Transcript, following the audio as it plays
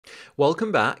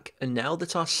Welcome back, and now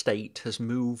that our state has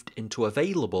moved into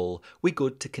available, we're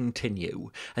good to continue.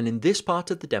 And in this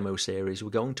part of the demo series, we're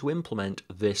going to implement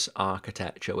this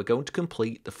architecture. We're going to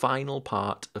complete the final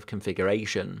part of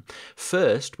configuration.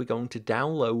 First, we're going to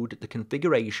download the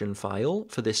configuration file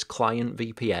for this client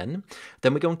VPN.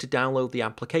 Then we're going to download the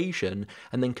application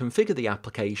and then configure the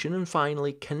application and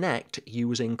finally connect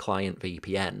using client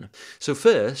VPN. So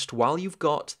first, while you've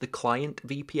got the client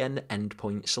VPN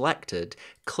endpoint selected,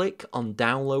 click on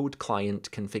Download Client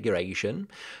Configuration,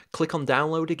 click on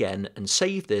Download again and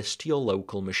save this to your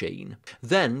local machine.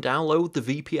 Then download the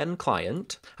VPN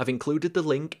client. I've included the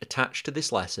link attached to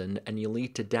this lesson and you'll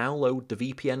need to download the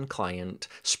VPN client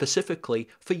specifically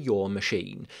for your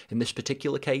machine. In this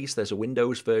particular case, there's a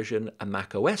Windows version, a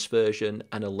Mac OS version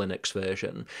and a Linux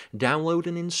version. Download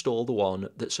and install the one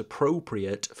that's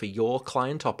appropriate for your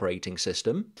client operating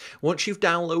system. Once you've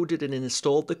downloaded and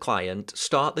installed the client,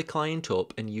 start the client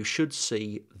up and you should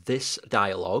see this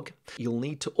dialog. You'll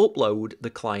need to upload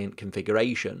the client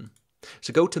configuration.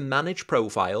 So go to Manage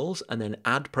Profiles and then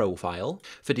Add Profile.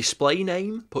 For display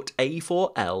name, put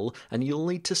A4L and you'll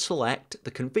need to select the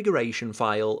configuration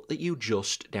file that you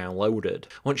just downloaded.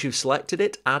 Once you've selected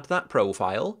it, add that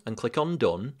profile and click on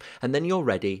Done, and then you're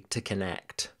ready to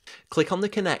connect. Click on the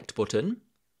Connect button,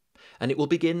 and it will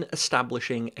begin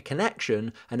establishing a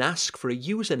connection and ask for a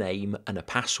username and a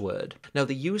password. Now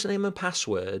the username and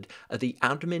password are the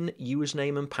admin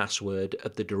username and password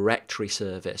of the directory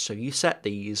service, so you set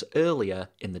these earlier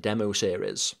in the demo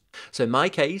series. So in my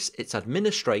case, it's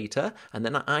administrator, and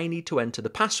then I need to enter the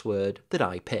password that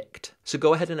I picked. So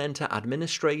go ahead and enter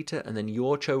administrator and then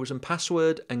your chosen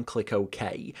password and click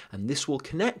OK, and this will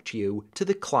connect you to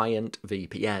the client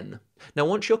VPN. Now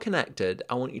once you're connected,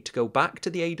 I want you to go back to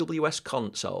the AWS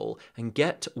console and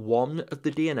get one of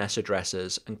the DNS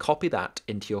addresses and copy that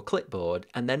into your clipboard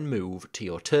and then move to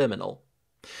your terminal.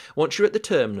 Once you're at the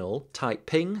terminal, type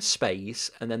ping space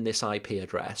and then this IP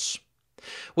address.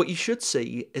 What you should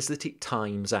see is that it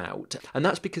times out, and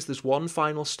that's because there's one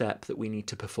final step that we need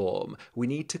to perform. We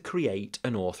need to create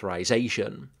an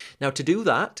authorization. Now to do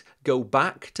that, go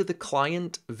back to the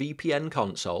Client VPN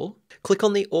console, click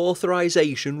on the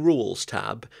Authorization Rules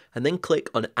tab, and then click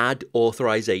on Add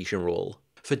Authorization Rule.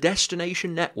 For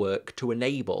destination network to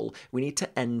enable, we need to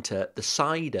enter the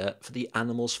CIDR for the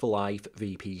Animals for Life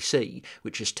VPC,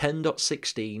 which is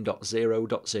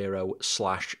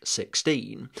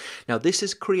 10.16.0.0/16. Now this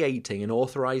is creating an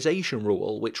authorization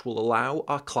rule which will allow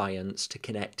our clients to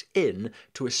connect in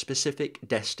to a specific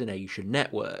destination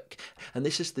network. And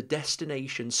this is the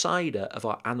destination CIDR of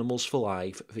our Animals for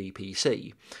Life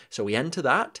VPC. So we enter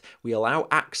that, we allow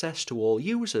access to all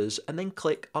users, and then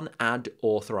click on Add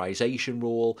Authorization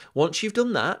Rule. Once you've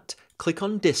done that, click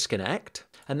on Disconnect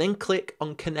and then click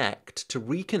on Connect. To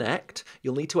reconnect,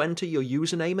 you'll need to enter your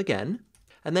username again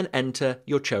and then enter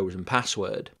your chosen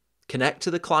password. Connect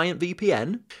to the client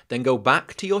VPN, then go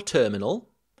back to your terminal,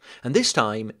 and this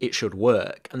time it should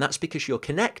work, and that's because you're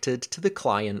connected to the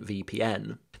client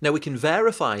VPN. Now we can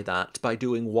verify that by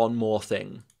doing one more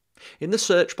thing. In the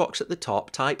search box at the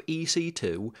top, type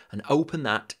EC2 and open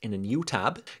that in a new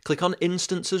tab. Click on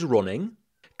Instances Running.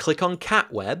 Click on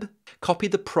Cat Web, copy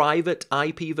the private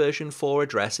IP version 4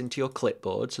 address into your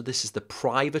clipboard, so this is the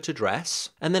private address,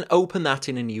 and then open that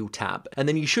in a new tab. And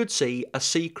then you should see a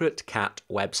secret cat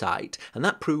website, and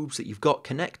that proves that you've got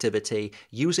connectivity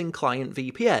using Client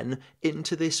VPN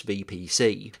into this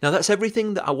VPC. Now that's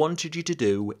everything that I wanted you to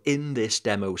do in this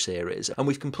demo series, and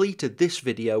we've completed this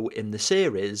video in the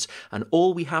series, and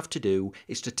all we have to do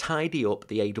is to tidy up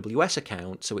the AWS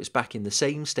account so it's back in the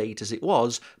same state as it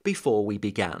was before we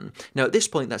began. Now at this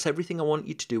point, that's everything I want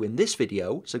you to do in this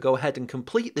video, so go ahead and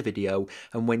complete the video,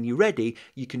 and when you're ready,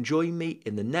 you can join me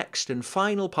in the next and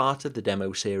final part of the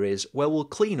demo series where we'll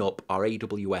clean up our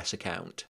AWS account.